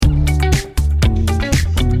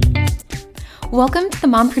Welcome to the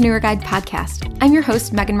Mompreneur Guide podcast. I'm your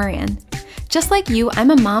host, Megan Moran. Just like you, I'm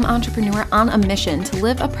a mom entrepreneur on a mission to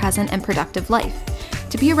live a present and productive life,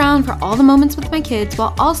 to be around for all the moments with my kids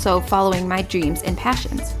while also following my dreams and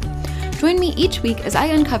passions. Join me each week as I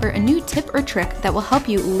uncover a new tip or trick that will help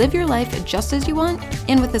you live your life just as you want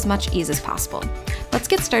and with as much ease as possible. Let's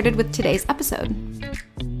get started with today's episode.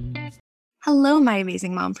 Hello, my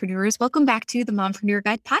amazing mompreneurs. Welcome back to the Mompreneur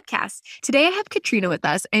Guide podcast. Today I have Katrina with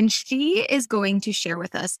us, and she is going to share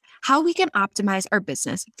with us how we can optimize our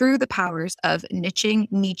business through the powers of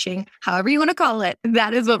niching, however you want to call it.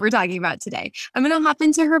 That is what we're talking about today. I'm going to hop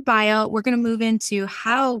into her bio. We're going to move into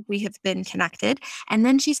how we have been connected, and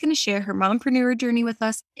then she's going to share her mompreneur journey with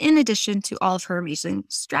us in addition to all of her amazing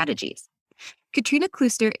strategies. Katrina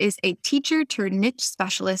Klooster is a teacher turned niche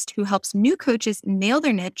specialist who helps new coaches nail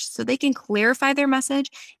their niche so they can clarify their message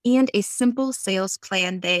and a simple sales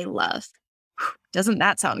plan they love. Doesn't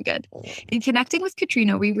that sound good? In connecting with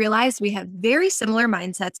Katrina, we realized we have very similar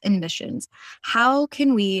mindsets and missions. How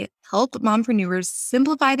can we help mompreneurs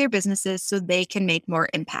simplify their businesses so they can make more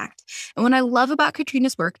impact? And what I love about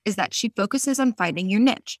Katrina's work is that she focuses on finding your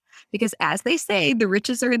niche, because as they say, the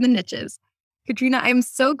riches are in the niches. Katrina, I'm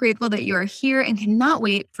so grateful that you are here and cannot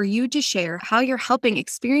wait for you to share how you're helping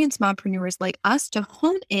experienced mompreneurs like us to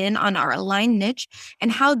hone in on our aligned niche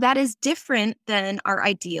and how that is different than our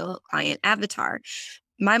ideal client avatar.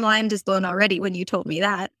 My mind is blown already when you told me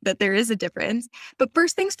that there is a difference. But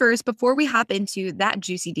first things first, before we hop into that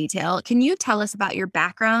juicy detail, can you tell us about your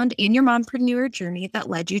background and your mompreneur journey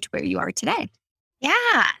that led you to where you are today?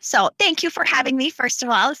 Yeah. So thank you for having me. First of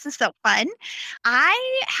all, this is so fun.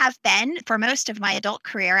 I have been, for most of my adult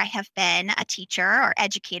career, I have been a teacher or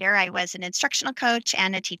educator. I was an instructional coach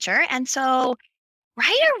and a teacher. And so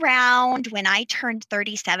right around when I turned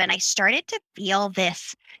 37, I started to feel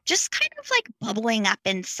this just kind of like bubbling up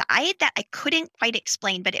inside that I couldn't quite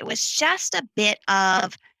explain, but it was just a bit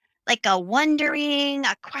of like a wondering,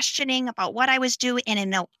 a questioning about what I was doing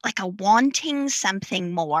and like a wanting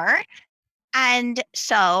something more. And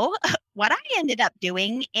so what I ended up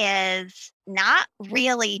doing is not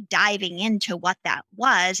really diving into what that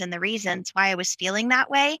was and the reasons why I was feeling that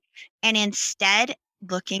way, and instead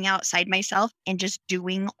looking outside myself and just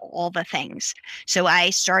doing all the things. So I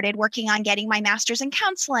started working on getting my master's in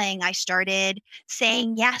counseling. I started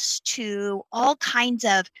saying yes to all kinds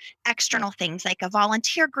of external things, like a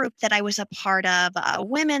volunteer group that I was a part of, a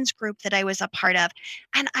women's group that I was a part of.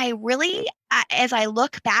 And I really, as I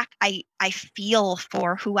look back, I feel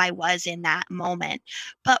for who I was in that moment.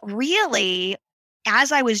 But really,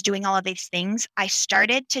 as I was doing all of these things, I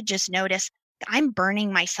started to just notice I'm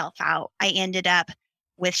burning myself out. I ended up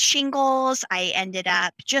with shingles. I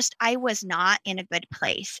was not in a good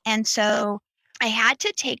place. And so I had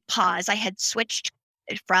to take pause. I had switched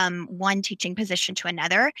from one teaching position to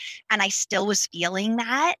another, and I still was feeling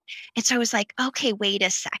that. And so I was like, okay, wait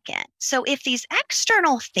a second. So if these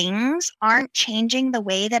external things aren't changing the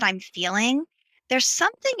way that I'm feeling, there's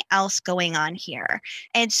something else going on here.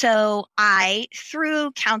 And so I,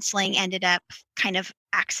 through counseling, ended up kind of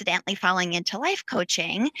accidentally falling into life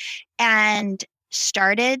coaching and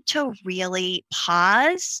started to really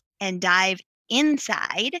pause and dive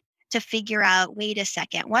inside to figure out, wait a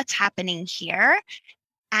second, what's happening here?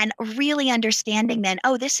 And really understanding then,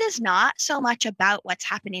 oh, this is not so much about what's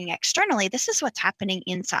happening externally. This is what's happening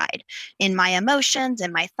inside in my emotions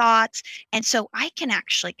and my thoughts. And so I can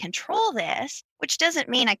actually control this, which doesn't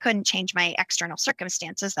mean I couldn't change my external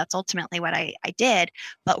circumstances. That's ultimately what I did.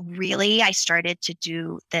 But really, I started to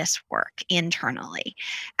do this work internally.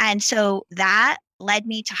 And so that led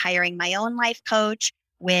me to hiring my own life coach,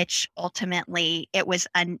 which ultimately it was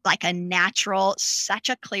like a natural, such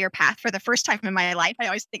a clear path. For the first time in my life, I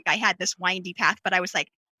always think I had this windy path, but I was like,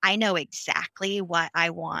 I know exactly what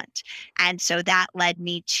I want. And so that led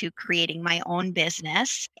me to creating my own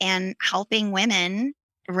business and helping women.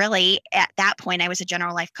 Really, at that point, I was a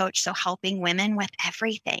general life coach. So helping women with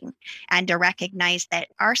everything and to recognize that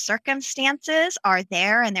our circumstances are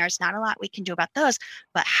there and there's not a lot we can do about those,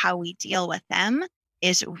 but how we deal with them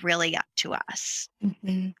is really up to us.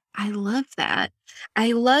 Mm-hmm. I love that.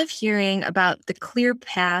 I love hearing about the clear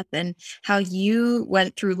path and how you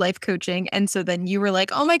went through life coaching. And so then you were like,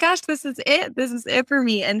 oh my gosh, this is it. This is it for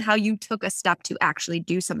me. And how you took a step to actually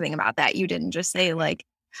do something about that. You didn't just say like,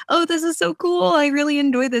 oh, this is so cool. I really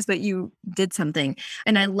enjoy this, but you did something.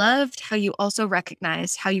 And I loved how you also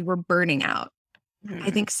recognized how you were burning out. I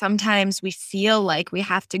think sometimes we feel like we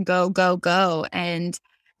have to go, go, go. And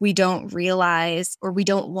we don't realize, or we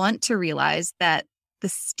don't want to realize, that the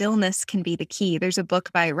stillness can be the key. There's a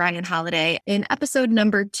book by Ryan Holiday. In episode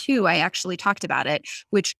number 2, I actually talked about it,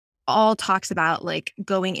 which all talks about like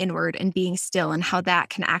going inward and being still and how that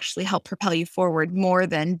can actually help propel you forward more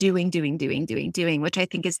than doing, which I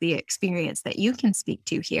think is the experience that you can speak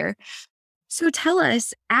to here. So tell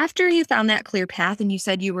us, after you found that clear path and you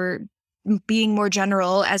said you were being more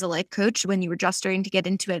general as a life coach when you were just starting to get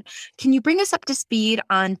into it, can you bring us up to speed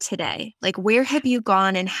on today? Like, where have you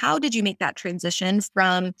gone and how did you make that transition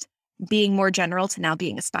from being more general to now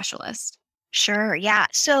being a specialist? Sure. Yeah.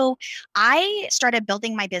 So I started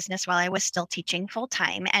building my business while I was still teaching full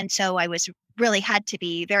time. And so I was really had to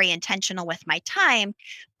be very intentional with my time.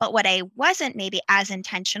 But what I wasn't maybe as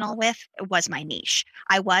intentional with was my niche.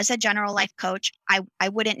 I was a general life coach. I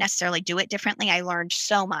wouldn't necessarily do it differently. I learned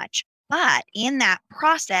so much. But in that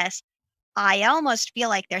process, I almost feel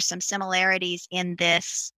like there's some similarities in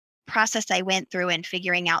this process I went through and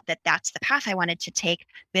figuring out that that's the path I wanted to take,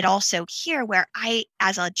 but also here where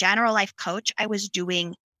as a general life coach, I was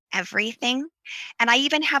doing everything. And I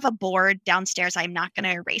even have a board downstairs. I'm not going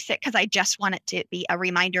to erase it because I just want it to be a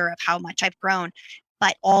reminder of how much I've grown.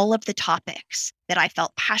 But all of the topics that I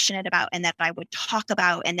felt passionate about and that I would talk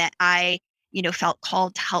about and that I, felt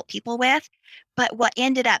called to help people with. But what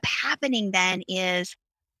ended up happening then is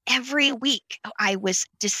every week I was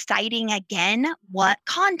deciding again what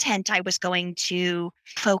content I was going to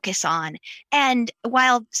focus on. And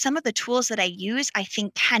while some of the tools that I use, I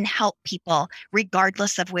think can help people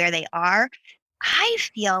regardless of where they are, I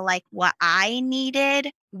feel like what I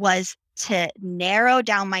needed was to narrow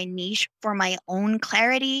down my niche for my own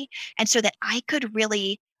clarity. And so that I could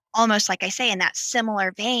really, almost like I say, in that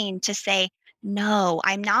similar vein, to say, no,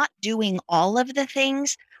 I'm not doing all of the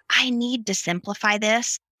things. I need to simplify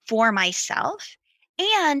this for myself.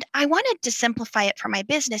 And I wanted to simplify it for my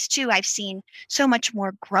business too. I've seen so much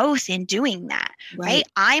more growth in doing that, right?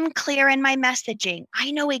 I'm clear in my messaging.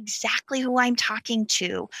 I know exactly who I'm talking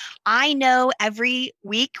to. I know every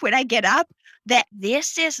week when I get up that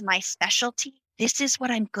this is my specialty. This is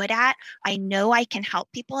what I'm good at. I know I can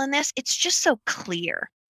help people in this. It's just so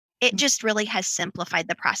clear. It just really has simplified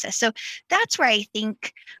the process. So that's where I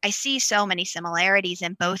think I see so many similarities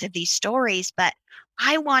in both of these stories. But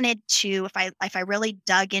I wanted to, if I really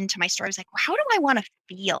dug into my story, I was like, well, how do I want to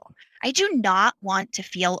feel? I do not want to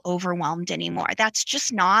feel overwhelmed anymore. That's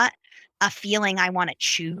just not a feeling I want to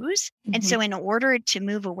choose. And so in order to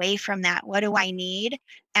move away from that, what do I need?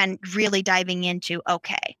 And really diving into,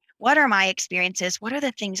 okay, what are my experiences? What are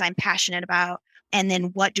the things I'm passionate about? And then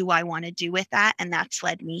what do I want to do with that? And that's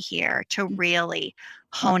led me here to really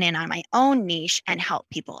hone in on my own niche and help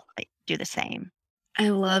people do the same. I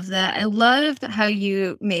love that. I love how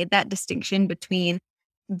you made that distinction between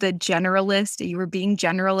the generalist. You were being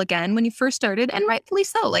general again when you first started, and rightfully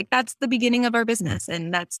so. Like, that's the beginning of our business,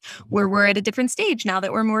 and that's where we're at a different stage now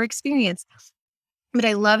that we're more experienced. But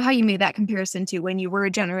I love how you made that comparison to when you were a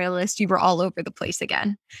generalist, you were all over the place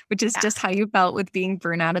again, which is just how you felt with being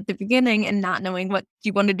burnout at the beginning and not knowing what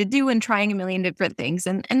you wanted to do and trying a million different things.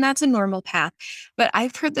 And that's a normal path. But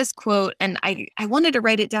I've heard this quote and I wanted to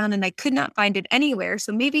write it down and I could not find it anywhere.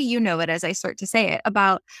 So maybe you know it as I start to say it,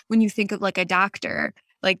 about when you think of like a doctor.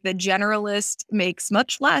 Like, the generalist makes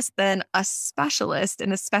much less than a specialist,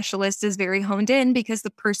 and a specialist is very honed in because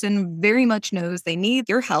the person very much knows they need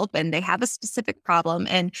your help and they have a specific problem.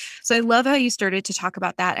 And so I love how you started to talk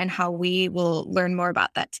about that and how we will learn more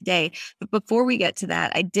about that today. But before we get to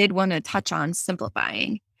that, I did want to touch on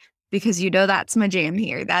simplifying, because that's my jam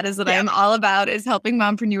here. That is what I'm all about, is helping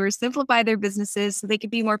mompreneurs simplify their businesses so they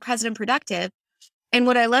can be more present and productive. And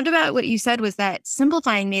what I loved about what you said was that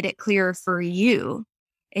simplifying made it clearer for you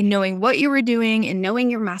and knowing what you were doing and knowing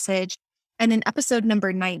your message. And in episode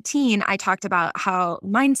number 19, I talked about how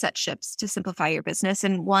mindset shifts to simplify your business.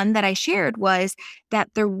 And one that I shared was that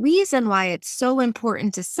the reason why it's so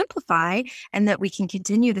important to simplify, and that we can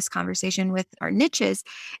continue this conversation with our niches,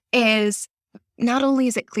 is not only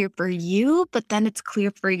is it clear for you, but then it's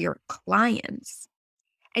clear for your clients.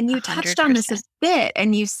 And you touched on this a bit,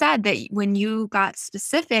 and you said that when you got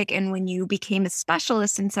specific and when you became a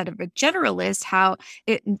specialist instead of a generalist, how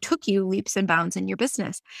it took you leaps and bounds in your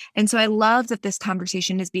business. And so I love that this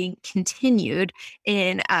conversation is being continued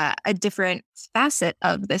in a different facet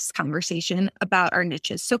of this conversation about our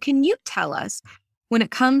niches. So can you tell us, when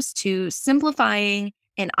it comes to simplifying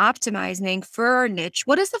and optimizing for our niche,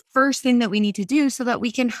 what is the first thing that we need to do so that we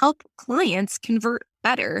can help clients convert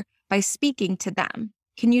better by speaking to them?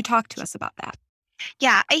 Can you talk to us about that?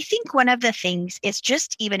 Yeah, I think one of the things is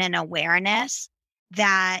just even an awareness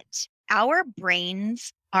that our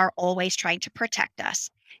brains are always trying to protect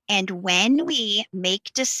us. And when we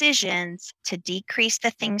make decisions to decrease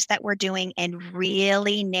the things that we're doing and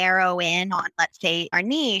really narrow in on, let's say, our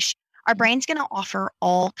niche, our brain's going to offer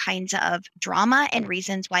all kinds of drama and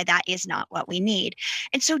reasons why that is not what we need.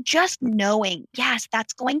 And so just knowing, yes,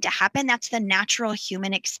 that's going to happen. That's the natural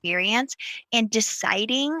human experience. And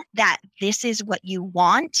deciding that this is what you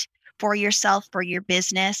want for yourself, for your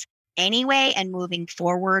business anyway, and moving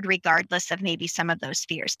forward, regardless of maybe some of those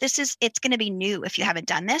fears. It's going to be new if you haven't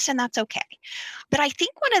done this, and that's okay. But I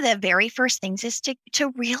think one of the very first things is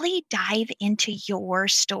to really dive into your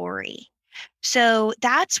story. So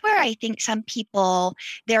that's where I think some people,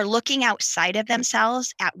 they're looking outside of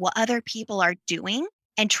themselves at what other people are doing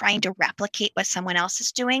and trying to replicate what someone else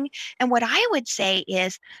is doing. And what I would say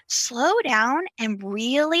is slow down and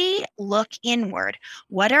really look inward.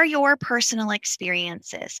 What are your personal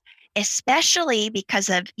experiences? Especially because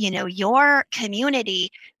of, your community,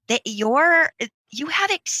 that you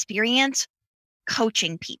have experience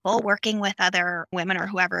coaching people, working with other women or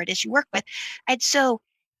whoever it is you work with. And so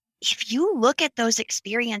if you look at those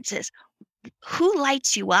experiences, who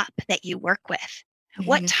lights you up that you work with?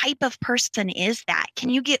 What type of person is that? Can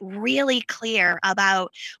you get really clear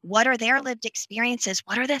about what are their lived experiences?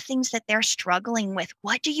 What are the things that they're struggling with?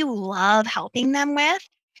 What do you love helping them with?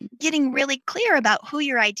 Getting really clear about who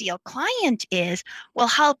your ideal client is will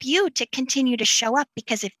help you to continue to show up,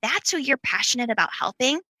 because if that's who you're passionate about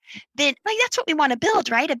helping, then that's what we want to build,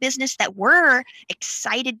 right? A business that we're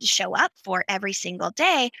excited to show up for every single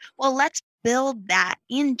day. Well, let's build that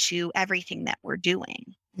into everything that we're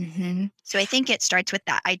doing. So I think it starts with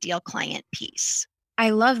that ideal client piece. I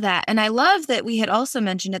love that. And I love that we had also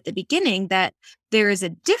mentioned at the beginning that there is a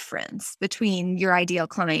difference between your ideal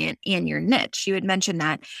client and your niche. You had mentioned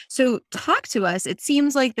that. So talk to us. It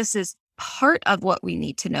seems like this is part of what we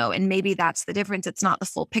need to know. And maybe that's the difference. It's not the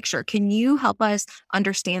full picture. Can you help us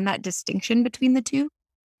understand that distinction between the two?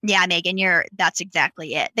 Yeah, Megan, that's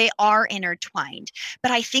exactly it. They are intertwined.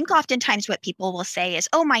 But I think oftentimes what people will say is,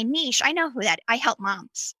 oh, my niche, I know who that, I help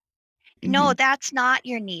moms. No, that's not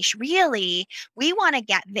your niche. Really, we want to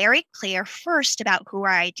get very clear first about who our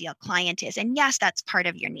ideal client is. And yes, that's part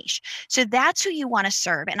of your niche. So that's who you want to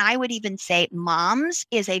serve. And I would even say moms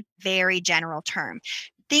is a very general term.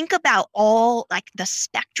 Think about all like the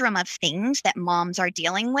spectrum of things that moms are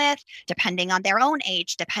dealing with, depending on their own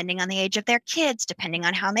age, depending on the age of their kids, depending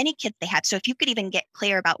on how many kids they have. So if you could even get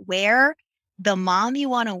clear about where the mom you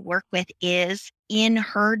want to work with is in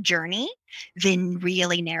her journey, then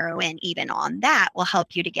really narrow in even on that will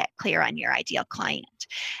help you to get clear on your ideal client.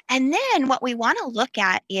 And then what we want to look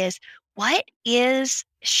at is, what is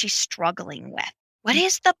she struggling with? What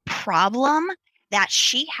is the problem that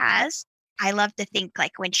she has? I love to think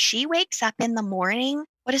like when she wakes up in the morning,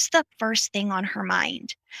 what is the first thing on her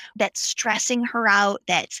mind that's stressing her out,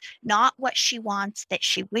 that's not what she wants, that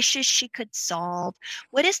she wishes she could solve?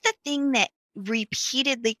 What is the thing that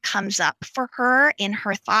repeatedly comes up for her in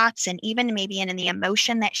her thoughts and even maybe in the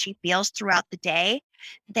emotion that she feels throughout the day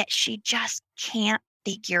that she just can't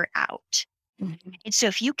figure out? And so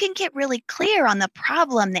if you can get really clear on the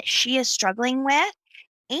problem that she is struggling with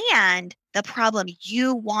and the problem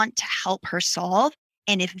you want to help her solve,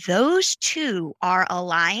 and if those two are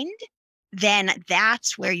aligned, then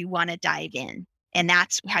that's where you want to dive in. And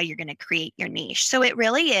that's how you're going to create your niche. So it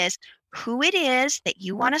really is who it is that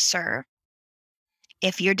you want to serve.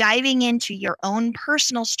 If you're diving into your own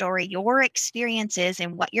personal story, your experiences,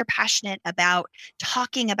 and what you're passionate about,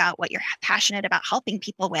 talking about what you're passionate about helping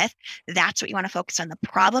people with, that's what you want to focus on, the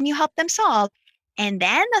problem you help them solve. And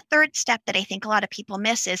then the third step that I think a lot of people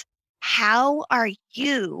miss is, how are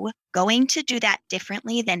you going to do that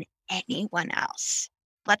differently than anyone else?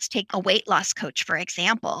 Let's take a weight loss coach, for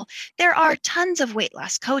example. There are tons of weight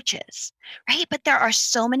loss coaches, right? But there are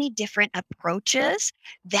so many different approaches.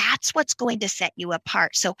 That's what's going to set you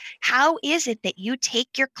apart. So how is it that you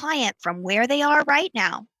take your client from where they are right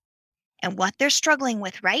now and what they're struggling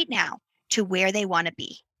with right now to where they want to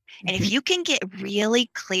be? And if you can get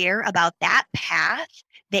really clear about that path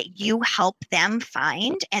that you help them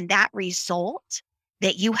find and that result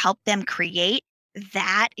that you help them create,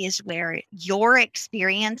 that is where your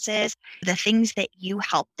experiences, the things that you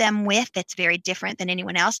help them with that's very different than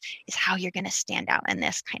anyone else, is how you're going to stand out in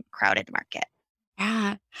this kind of crowded market.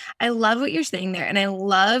 Yeah, I love what you're saying there. And I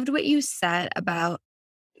loved what you said about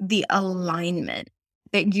the alignment,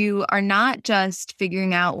 that you are not just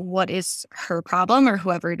figuring out what is her problem or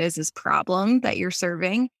whoever it is problem that you're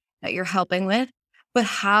serving, that you're helping with, but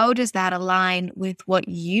how does that align with what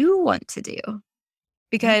you want to do?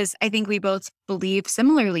 Because I think we both believe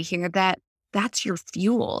similarly here that that's your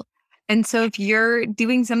fuel. And so if you're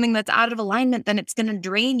doing something that's out of alignment, then it's going to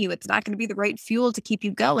drain you. It's not going to be the right fuel to keep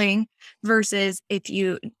you going versus if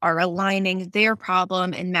you are aligning their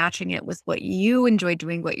problem and matching it with what you enjoy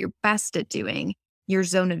doing, what you're best at doing, your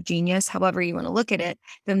zone of genius, however you want to look at it,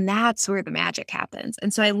 then that's where the magic happens.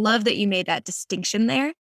 And so I love that you made that distinction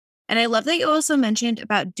there. And I love that you also mentioned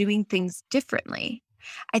about doing things differently.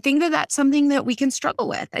 I think that that's something that we can struggle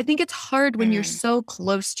with. I think it's hard when you're so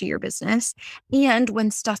close to your business and when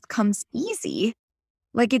stuff comes easy,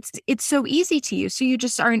 like it's so easy to you. So you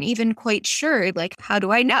just aren't even quite sure, like, how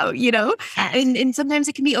do I know, Yes. And sometimes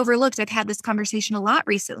it can be overlooked. I've had this conversation a lot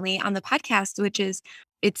recently on the podcast, which is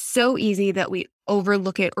it's so easy that we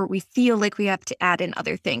overlook it or we feel like we have to add in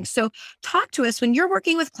other things. So talk to us when you're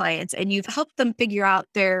working with clients and you've helped them figure out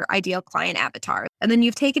their ideal client avatar. And then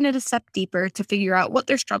you've taken it a step deeper to figure out what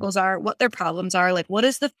their struggles are, what their problems are, like what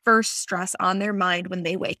is the first stress on their mind when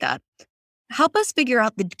they wake up. Help us figure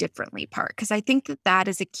out the differently part, because I think that that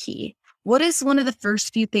is a key. What is one of the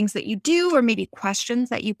first few things that you do, or maybe questions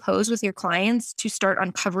that you pose with your clients to start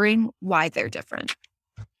uncovering why they're different?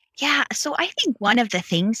 Yeah. So I think one of the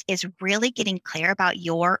things is really getting clear about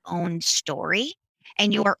your own story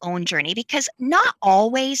and your own journey, because not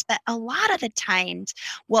always, but a lot of the times,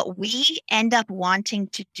 what we end up wanting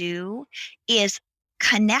to do is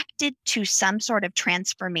connected to some sort of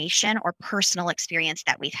transformation or personal experience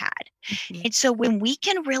that we've had. Mm-hmm. And so when we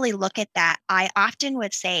can really look at that, I often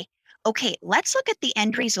would say, okay, let's look at the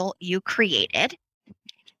end result you created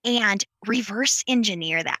and reverse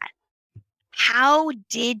engineer that. How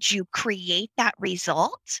did you create that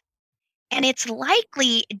result? And it's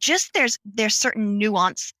likely just there's certain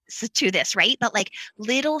nuance to this, right? But like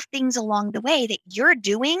little things along the way that you're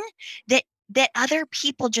doing that other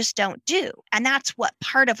people just don't do. And that's what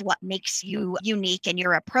part of what makes you unique and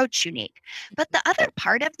your approach unique. But the other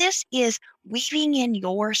part of this is weaving in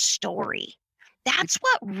your story. That's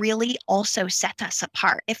what really also sets us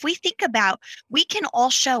apart. If we think about, we can all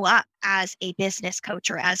show up as a business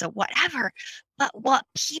coach or as a whatever, but what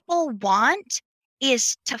people want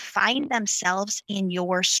is to find themselves in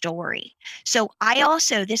your story. So I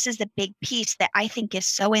also, this is the big piece that I think is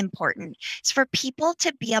so important. It's for people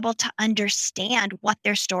to be able to understand what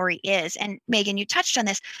their story is. And Megan, you touched on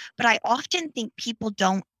this, but I often think people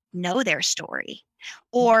don't know their story,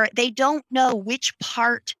 or they don't know which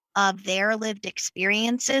part of their lived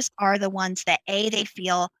experiences are the ones that they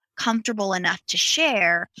feel comfortable enough to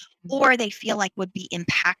share, or they feel like would be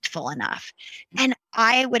impactful enough. And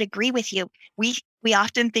I would agree with you. We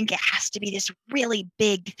often think it has to be this really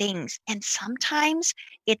big things. And sometimes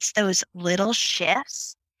it's those little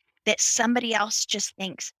shifts that somebody else just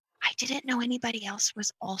thinks, I didn't know anybody else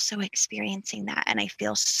was also experiencing that. And I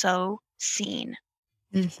feel so seen.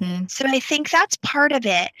 Mm-hmm. So I think that's part of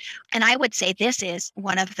it. And I would say this is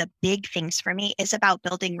one of the big things for me is about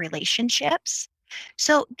building relationships.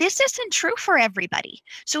 So this isn't true for everybody.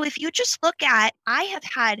 So if you just look at, I have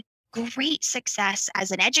had great success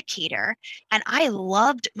as an educator, and I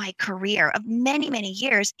loved my career of many, many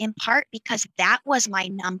years, in part because that was my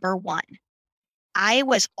number one. I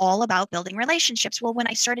was all about building relationships. Well, when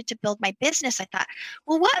I started to build my business, I thought,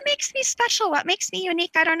 well, what makes me special? What makes me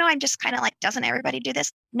unique? I don't know. I'm just kind of like, doesn't everybody do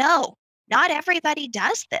this? No, not everybody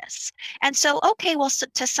does this. And so, okay, well, so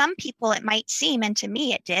to some people it might seem, and to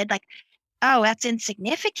me it did, like, oh, that's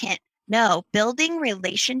insignificant. No, building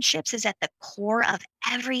relationships is at the core of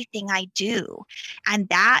everything I do. And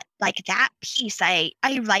that, like that piece, I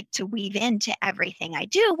like to weave into everything I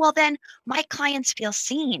do. Well, then my clients feel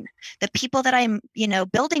seen. The people that I'm,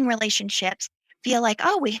 building relationships feel like,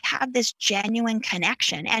 oh, we have this genuine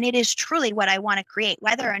connection. And it is truly what I want to create.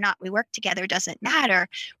 Whether or not we work together doesn't matter.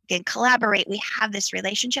 We can collaborate. We have this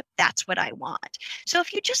relationship. That's what I want. So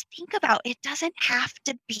if you just think about it, doesn't have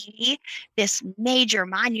to be this major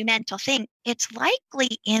monumental thing. It's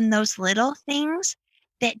likely in those little things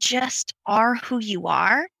that just are who you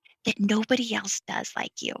are, that nobody else does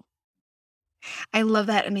like you. I love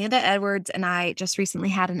that. Amanda Edwards and I just recently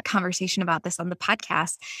had a conversation about this on the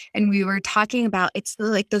podcast, and we were talking about it's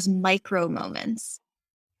like those micro moments.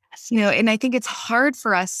 And I think it's hard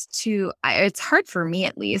for us it's hard for me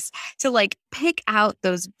at least, to like pick out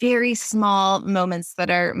those very small moments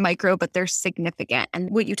that are micro, but they're significant.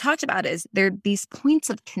 And what you talked about is they're these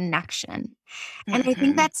points of connection. And I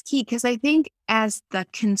think that's key, because I think as the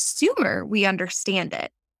consumer, we understand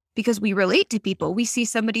it. because we relate to people. We see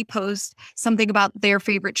somebody post something about their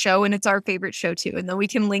favorite show and it's our favorite show too. And then we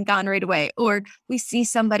can link on right away. Or we see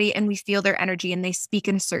somebody and we feel their energy and they speak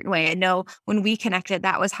in a certain way. I know when we connected,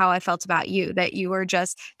 that was how I felt about you, that you were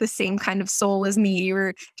just the same kind of soul as me. You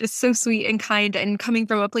were just so sweet and kind and coming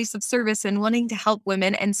from a place of service and wanting to help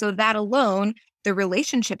women. And so that alone, the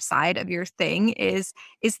relationship side of your thing is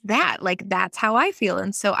that, like, that's how I feel.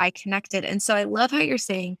 And so I connected. And so I love how you're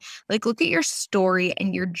saying, like, look at your story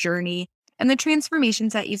and your journey and the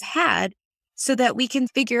transformations that you've had so that we can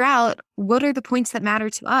figure out what are the points that matter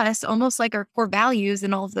to us, almost like our core values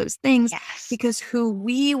and all of those things. Yes. Because who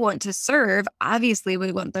we want to serve, obviously,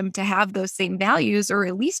 we want them to have those same values or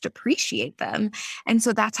at least appreciate them. And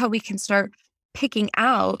so that's how we can start picking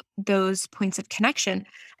out those points of connection.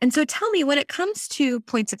 And so tell me, when it comes to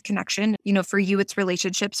points of connection, for you, it's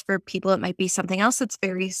relationships. For people, it might be something else that's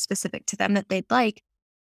very specific to them that they'd like.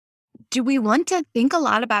 Do we want to think a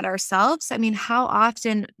lot about ourselves? I mean, how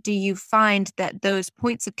often do you find that those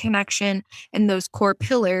points of connection and those core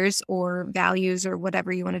pillars or values or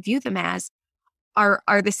whatever you want to view them as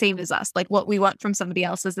are the same as us? Like, what we want from somebody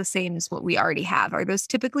else is the same as what we already have. Are those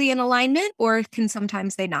typically in alignment, or can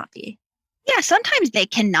sometimes they not be? Yeah, sometimes they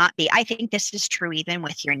cannot be. I think this is true even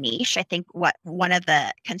with your niche. I think what one of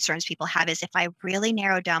the concerns people have is if I really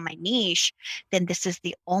narrow down my niche, then this is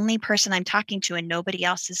the only person I'm talking to and nobody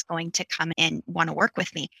else is going to come and want to work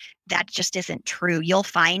with me. That just isn't true. You'll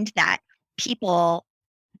find that people,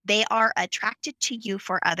 they are attracted to you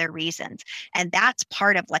for other reasons. And that's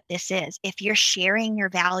part of what this is. If you're sharing your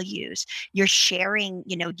values, you're sharing,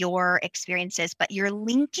 your experiences, but you're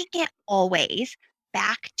linking it always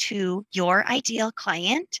back to your ideal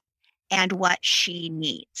client and what she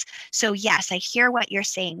needs. So yes, I hear what you're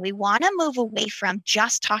saying. We want to move away from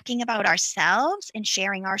just talking about ourselves and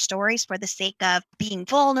sharing our stories for the sake of being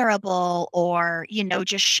vulnerable or,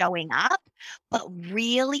 just showing up, but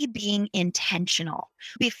really being intentional.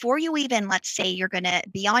 Before you even, let's say you're going to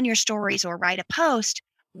be on your stories or write a post,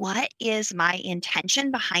 what is my intention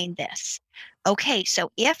behind this? Okay,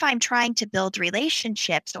 so if I'm trying to build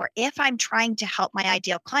relationships or if I'm trying to help my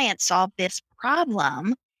ideal client solve this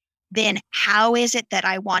problem, then how is it that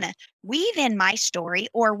I want to weave in my story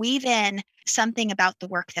or weave in something about the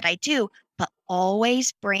work that I do, but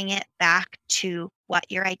always bring it back to what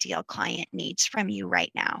your ideal client needs from you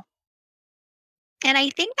right now? And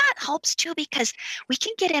I think that helps too because we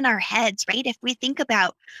can get in our heads, right? If we think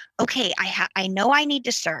about, okay, I know I need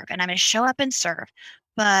to serve and I'm going to show up and serve,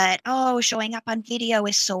 but showing up on video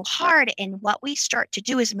is so hard. And what we start to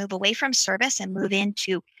do is move away from service and move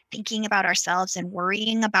into thinking about ourselves and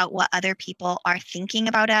worrying about what other people are thinking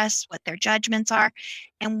about us, what their judgments are.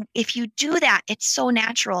 And if you do that, it's so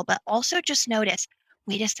natural, but also just notice,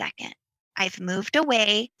 wait a second, I've moved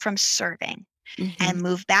away from serving and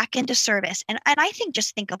move back into service. And I think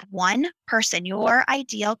just think of one person, your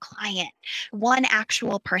ideal client, one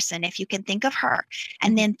actual person, if you can think of her,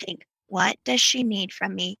 and then think, what does she need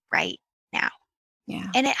from me right now? Yeah.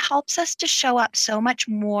 And it helps us to show up so much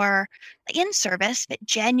more in service, but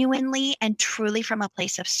genuinely and truly from a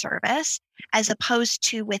place of service, as opposed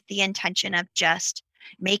to with the intention of just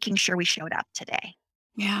making sure we showed up today.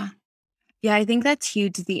 Yeah. Yeah, I think that's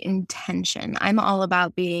huge, the intention. I'm all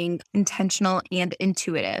about being intentional and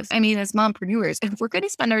intuitive. I mean, as mompreneurs, if we're going to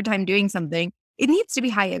spend our time doing something, it needs to be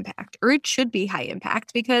high impact, or it should be high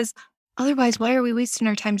impact, because otherwise, why are we wasting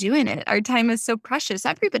our time doing it? Our time is so precious.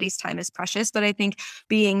 Everybody's time is precious. But I think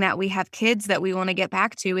being that we have kids that we want to get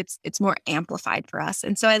back to, it's more amplified for us.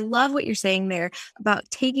 And so I love what you're saying there about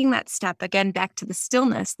taking that step again back to the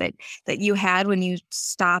stillness that you had when you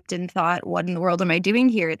stopped and thought, what in the world am I doing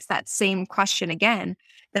here? It's that same question again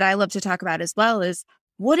that I love to talk about as well, is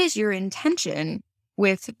what is your intention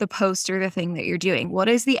with the post or the thing that you're doing? What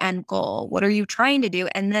is the end goal? What are you trying to do?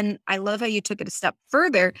 And then I love how you took it a step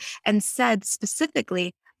further and said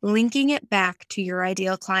specifically, linking it back to your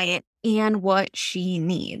ideal client and what she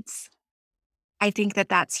needs. I think that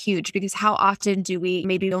that's huge, because how often do we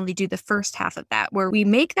maybe only do the first half of that, where we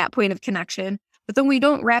make that point of connection, but then we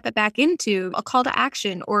don't wrap it back into a call to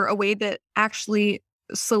action or a way that actually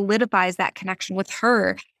solidifies that connection with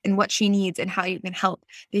her and what she needs and how you can help.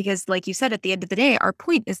 Because like you said, at the end of the day, our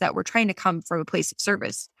point is that we're trying to come from a place of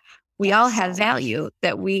service. We all have value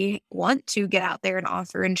that we want to get out there and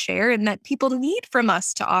offer and share, and that people need from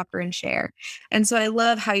us to offer and share. And so I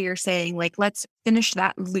love how you're saying, like, let's finish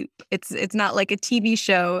that loop. It's not like a TV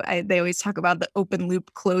show. They always talk about the open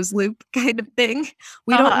loop, close loop kind of thing.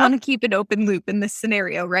 We don't want to keep an open loop in this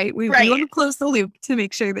scenario, right? We want to close the loop to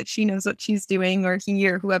make sure that she knows what she's doing, or he,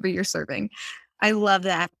 or whoever you're serving. I love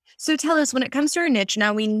that. So tell us, when it comes to our niche,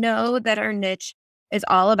 now we know that our niche is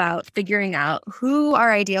all about figuring out who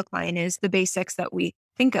our ideal client is, the basics that we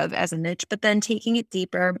think of as a niche, but then taking it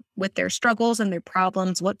deeper with their struggles and their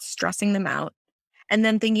problems, what's stressing them out, and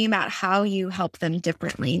then thinking about how you help them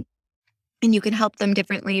differently. And you can help them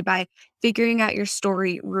differently by figuring out your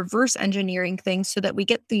story, reverse engineering things so that we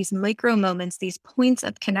get these micro moments, these points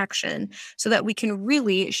of connection, so that we can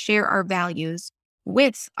really share our values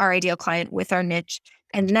with our ideal client, with our niche,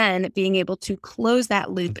 and then being able to close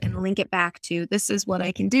that loop and link it back to this is what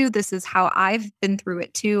I can do. This is how I've been through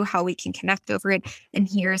it too, how we can connect over it. And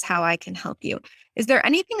here's how I can help you. Is there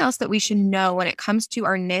anything else that we should know when it comes to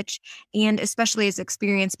our niche? And especially as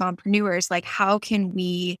experienced mompreneurs, like how can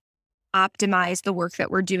we optimize the work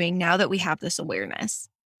that we're doing now that we have this awareness?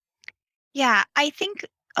 Yeah, I think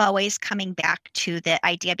always coming back to the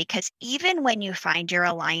idea, because even when you find your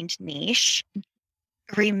aligned niche,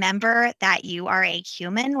 remember that you are a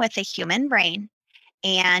human with a human brain,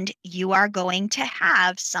 and you are going to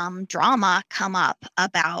have some drama come up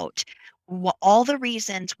about all the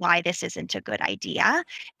reasons why this isn't a good idea.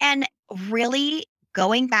 And really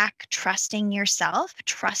going back, trusting yourself,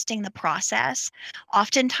 trusting the process.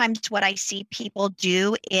 Oftentimes, what I see people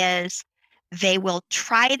do is they will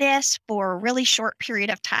try this for a really short period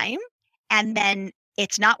of time, and then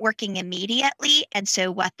it's not working immediately. And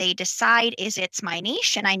so, what they decide is it's my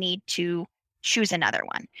niche and I need to choose another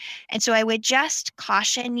one. And so I would just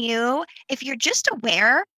caution you, if you're just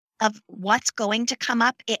aware of what's going to come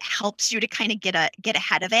up, it helps you to kind of get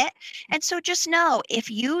ahead of it. And so just know,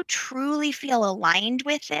 if you truly feel aligned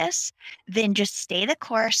with this, then just stay the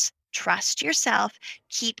course, trust yourself,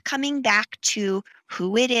 keep coming back to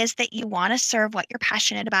who it is that you want to serve, what you're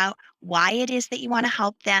passionate about, why it is that you want to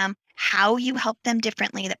help them, how you help them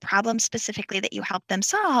differently, the problem specifically that you help them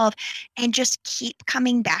solve, and just keep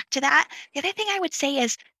coming back to that. The other thing I would say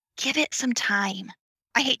is give it some time.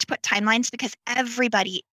 I hate to put timelines because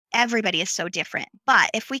everybody is so different. But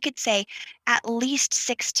if we could say at least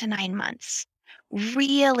 6 to 9 months,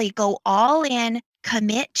 really go all in,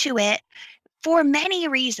 commit to it for many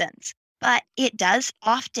reasons. But it does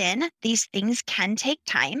often, these things can take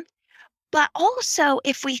time. But also,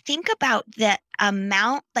 if we think about the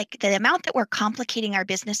amount, like the amount that we're complicating our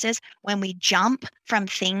businesses when we jump from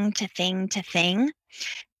thing to thing to thing,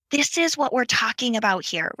 this is what we're talking about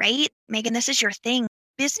here, right? Megan, this is your thing.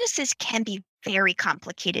 Businesses can be very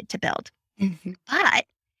complicated to build, Mhm. but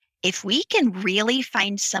if we can really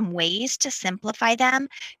find some ways to simplify them,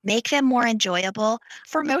 make them more enjoyable.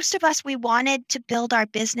 For most of us, we wanted to build our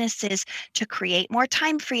businesses to create more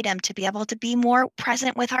time freedom, to be able to be more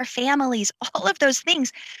present with our families, all of those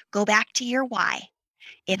things. Go back to your why.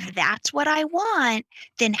 If that's what I want,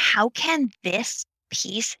 then how can this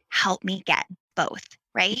piece help me get both,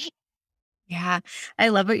 right? Yeah, I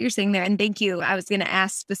love what you're saying there. And thank you. I was going to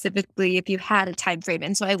ask specifically if you had a time frame.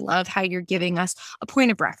 And so I love how you're giving us a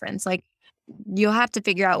point of reference. Like you'll have to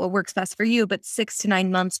figure out what works best for you, but 6 to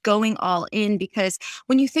 9 months going all in. Because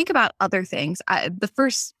when you think about other things, the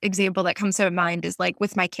first example that comes to mind is like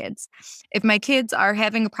with my kids. If my kids are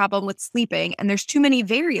having a problem with sleeping and there's too many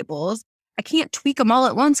variables, I can't tweak them all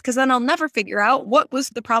at once because then I'll never figure out what was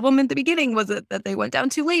the problem in the beginning. Was it that they went down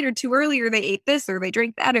too late or too early, or they ate this or they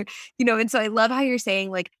drank that, or, and so I love how you're saying,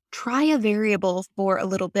 like, try a variable for a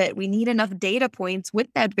little bit. We need enough data points with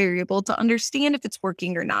that variable to understand if it's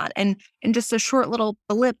working or not. And just a short little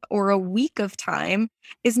blip or a week of time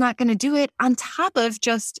is not going to do it, on top of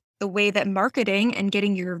just the way that marketing and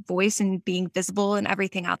getting your voice and being visible and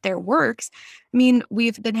everything out there works. I mean,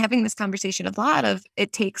 we've been having this conversation a lot of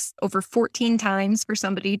it takes over 14 times for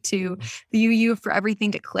somebody to view you, for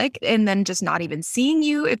everything to click, and then just not even seeing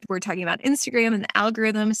you if we're talking about Instagram and the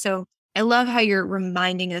algorithm. So I love how you're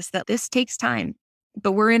reminding us that this takes time,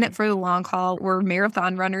 but we're in it for the long haul. We're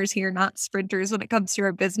marathon runners here, not sprinters when it comes to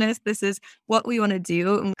our business. This is what we want to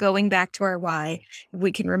do. And going back to our why,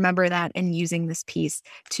 we can remember that and using this piece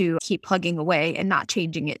to keep plugging away and not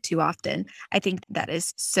changing it too often. I think that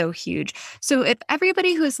is so huge. So if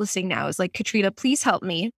everybody who is listening now is like, Katrina, please help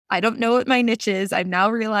me. I don't know what my niche is. I'm now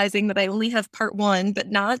realizing that I only have part one,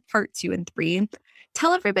 but not part two and three.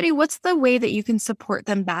 Tell everybody what's the way that you can support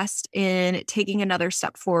them best in taking another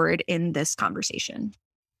step forward in this conversation.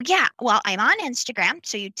 Yeah, well, I'm on Instagram,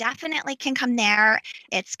 so you definitely can come there.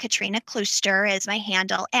 It's Katrina Klooster is my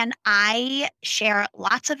handle, and I share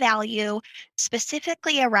lots of value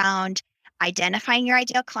specifically around identifying your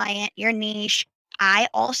ideal client, your niche, I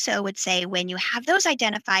also would say when you have those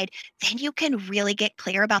identified, then you can really get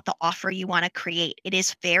clear about the offer you want to create. It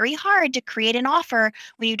is very hard to create an offer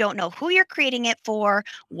when you don't know who you're creating it for,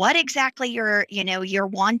 what exactly you're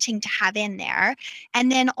wanting to have in there,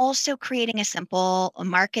 and then also creating a simple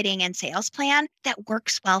marketing and sales plan that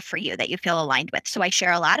works well for you, that you feel aligned with. So I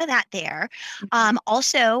share a lot of that there.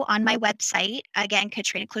 Also on my website, again,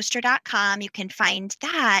 KatrinaKlooster.com, you can find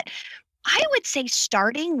that. I would say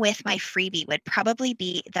starting with my freebie would probably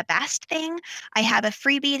be the best thing. I have a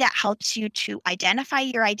freebie that helps you to identify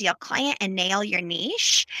your ideal client and nail your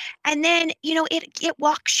niche. And then, it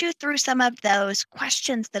walks you through some of those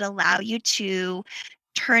questions that allow you to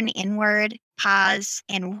turn inward, pause,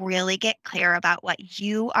 and really get clear about what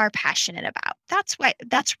you are passionate about.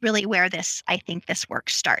 That's really where I think this work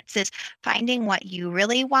starts, is finding what you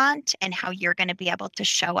really want and how you're going to be able to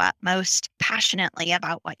show up most passionately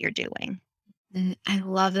about what you're doing. I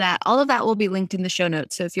love that. All of that will be linked in the show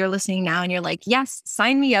notes. So if you're listening now and you're like, yes,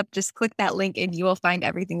 sign me up, just click that link and you will find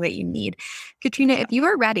everything that you need. Katrina, if you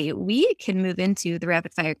are ready, we can move into the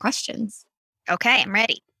rapid fire questions. Okay, I'm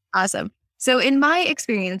ready. Awesome. So in my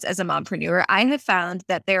experience as a mompreneur, I have found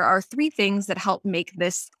that there are 3 things that help make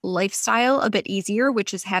this lifestyle a bit easier,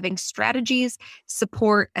 which is having strategies,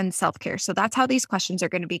 support, and self-care. So that's how these questions are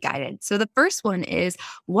going to be guided. So the first one is,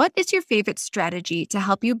 what is your favorite strategy to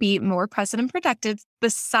help you be more present and productive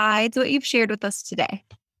besides what you've shared with us today?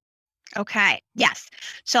 Okay. Yes.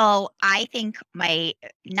 So I think my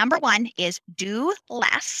number one is do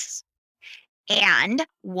less. And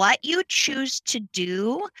what you choose to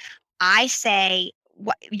do, I say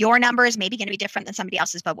what your number is maybe going to be different than somebody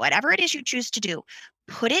else's, but whatever it is you choose to do,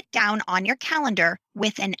 put it down on your calendar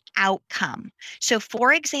with an outcome. So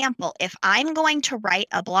for example, if I'm going to write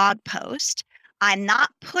a blog post, I'm not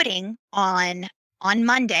putting on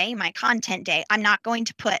Monday, my content day, I'm not going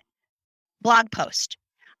to put blog post.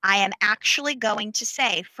 I am actually going to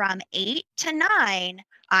say from 8 to 9,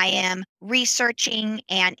 I am researching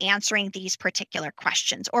and answering these particular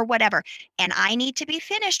questions or whatever. And I need to be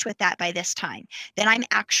finished with that by this time. Then I'm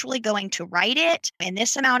actually going to write it in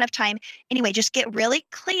this amount of time. Anyway, just get really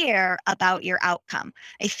clear about your outcome.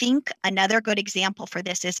 I think another good example for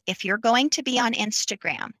this is if you're going to be on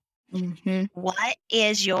Instagram, what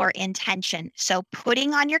is your intention? So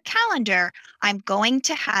putting on your calendar, I'm going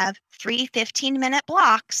to have 3 15-minute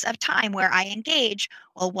blocks of time where I engage.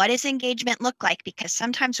 Well, what does engagement look like? Because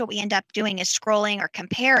sometimes what we end up doing is scrolling or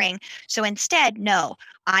comparing. So instead, no,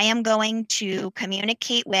 I am going to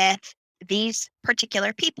communicate with these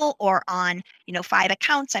particular people, or on 5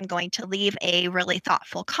 accounts, I'm going to leave a really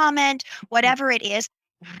thoughtful comment. Whatever it is,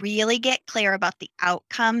 really get clear about the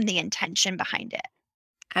outcome, the intention behind it.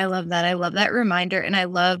 I love that. I love that reminder. And I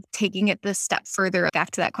love taking it this step further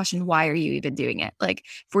back to that question, why are you even doing it? Like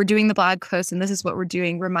if we're doing the blog post and this is what we're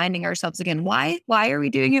doing, reminding ourselves again, why are we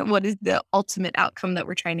doing it? What is the ultimate outcome that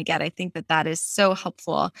we're trying to get? I think that is so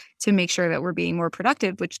helpful to make sure that we're being more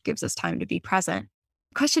productive, which gives us time to be present.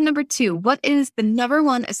 Question number 2, what is the number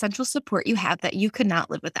one essential support you have that you could not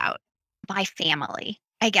live without? My family,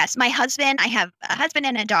 I guess. My husband, I have a husband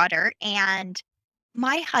and a daughter, and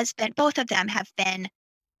my husband, both of them have been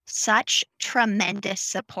such tremendous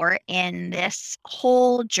support in this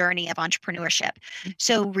whole journey of entrepreneurship.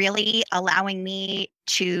 So really allowing me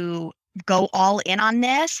to go all in on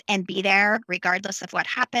this and be there regardless of what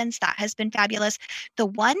happens, that has been fabulous. The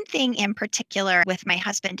one thing in particular with my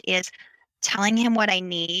husband is telling him what I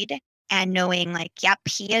need and knowing like, yep,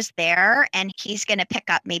 he is there and he's going to pick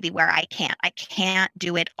up maybe where I can't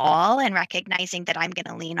do it all, and recognizing that I'm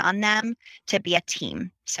going to lean on them to be a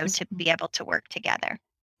team. So to be able to work together.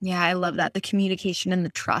 Yeah, I love that. The communication and the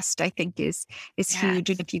trust, I think, is huge.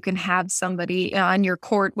 And if you can have somebody on your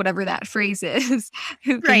court, whatever that phrase is,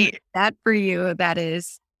 who can do that for you, that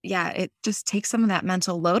is, yeah, it just takes some of that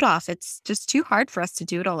mental load off. It's just too hard for us to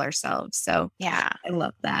do it all ourselves. So yeah, I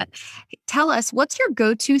love that. Tell us, what's your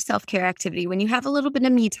go-to self-care activity? When you have a little bit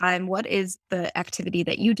of me time, what is the activity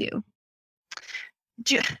that you do?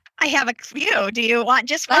 I have a few. Do you want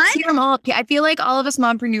just one? Let's hear them all. I feel like all of us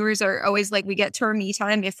mompreneurs are always like, we get to our me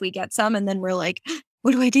time if we get some, and then we're like,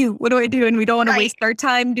 what do I do? What do I do? And we don't want to waste our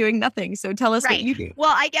time doing nothing. So tell us what you do.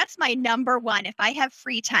 Well, I guess my number one, if I have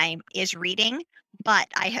free time, is reading. But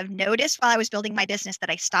I have noticed while I was building my business that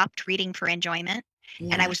I stopped reading for enjoyment.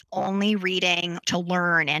 Yeah. And I was only reading to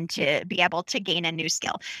learn and to be able to gain a new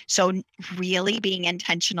skill. So really being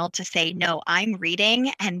intentional to say, no, I'm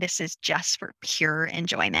reading and this is just for pure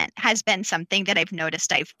enjoyment has been something that I've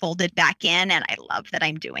noticed I've folded back in, and I love that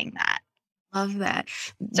I'm doing that. Love that.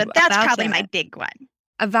 So that's probably my big one.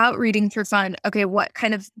 about reading for fun. Okay, what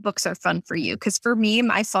kind of books are fun for you? Because for me,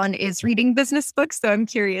 my fun is reading business books. So I'm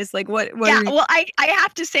curious, like what Yeah, are you? well, I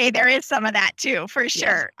have to say there is some of that too, for Yeah.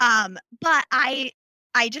 sure. But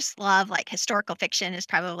I just love like historical fiction is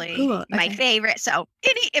probably Cool. my Okay. favorite. So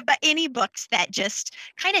any books that just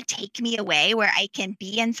kind of take me away where I can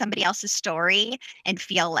be in somebody else's story and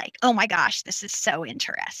feel like, oh my gosh, this is so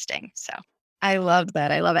interesting. So I love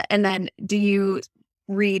that. I love it. And then do you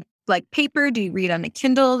read like paper? Do you read on a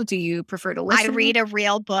Kindle? Do you prefer to I listen? read a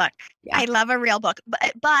real book. Yeah. I love a real book.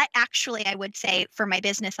 But actually I would say for my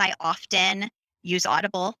business, I often use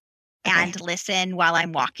Audible Okay. and listen while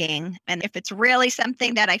I'm walking. And if it's really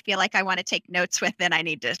something that I feel like I want to take notes with, then I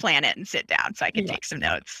need to plan it and sit down so I can Yeah. take some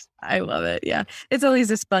notes. I love it. Yeah. It's always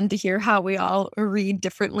just fun to hear how we all read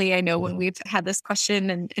differently. I know when we've had this question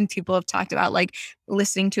and people have talked about like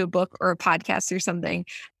listening to a book or a podcast or something,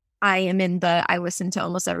 I listen to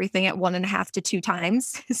almost everything at 1.5 to 2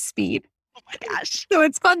 times speed. Oh my gosh. So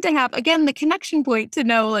it's fun to have, again, the connection point to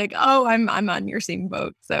know like, oh, I'm on your same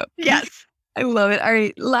boat. So Yes. I love it. All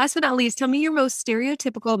right. Last but not least, tell me your most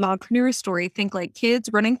stereotypical mompreneur story. Think like kids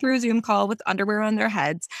running through a Zoom call with underwear on their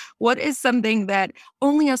heads. What is something that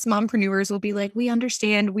only us mompreneurs will be like, we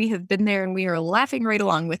understand, we have been there, and we are laughing right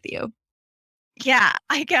along with you? Yeah,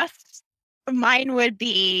 I guess mine would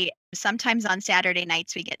be sometimes on Saturday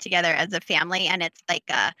nights we get together as a family and it's like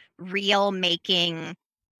a reel making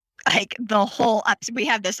like the whole up we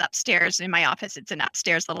have this upstairs in my office. It's an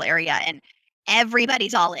upstairs little area and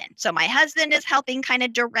everybody's all in. So my husband is helping kind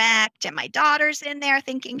of direct and my daughter's in there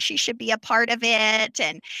thinking she should be a part of it.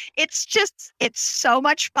 And it's so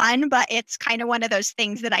much fun, but it's kind of one of those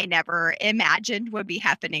things that I never imagined would be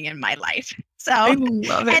happening in my life. So, I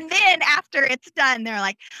love it. and then after it's done, they're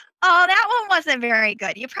like, oh, that one wasn't very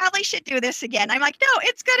good. You probably should do this again. I'm like, no,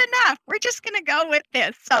 it's good enough. We're just going to go with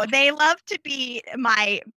this. So they love to be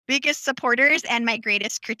my biggest supporters and my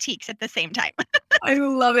greatest critiques at the same time. I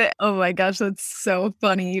love it. Oh my gosh, that's so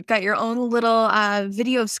funny. You've got your own little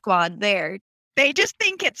video squad there. They just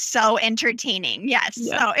think it's so entertaining. Yes.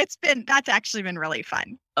 Yeah. So that's actually been really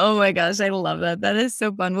fun. Oh my gosh, I love that. That is so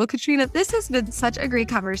fun. Well, Katrina, this has been such a great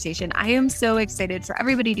conversation. I am so excited for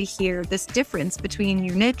everybody to hear this difference between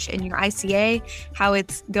your niche and your ICA, how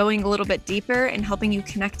it's going a little bit deeper and helping you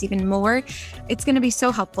connect even more. It's going to be so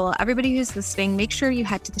helpful. Everybody who's listening, make sure you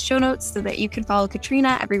head to the show notes so that you can follow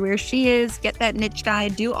Katrina everywhere she is, get that niche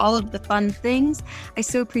guide, do all of the fun things. I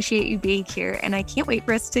so appreciate you being here, and I can't wait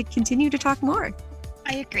for us to continue to talk more.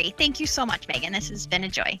 I agree. Thank you so much, Megan. This has been a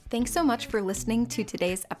joy. Thanks so much for listening to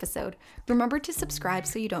today's episode. Remember to subscribe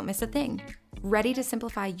so you don't miss a thing. Ready to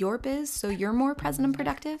simplify your biz so you're more present and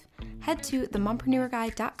productive? Head to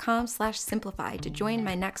themompreneurguide.com/simplify to join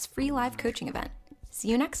my next free live coaching event. See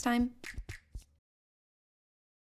you next time.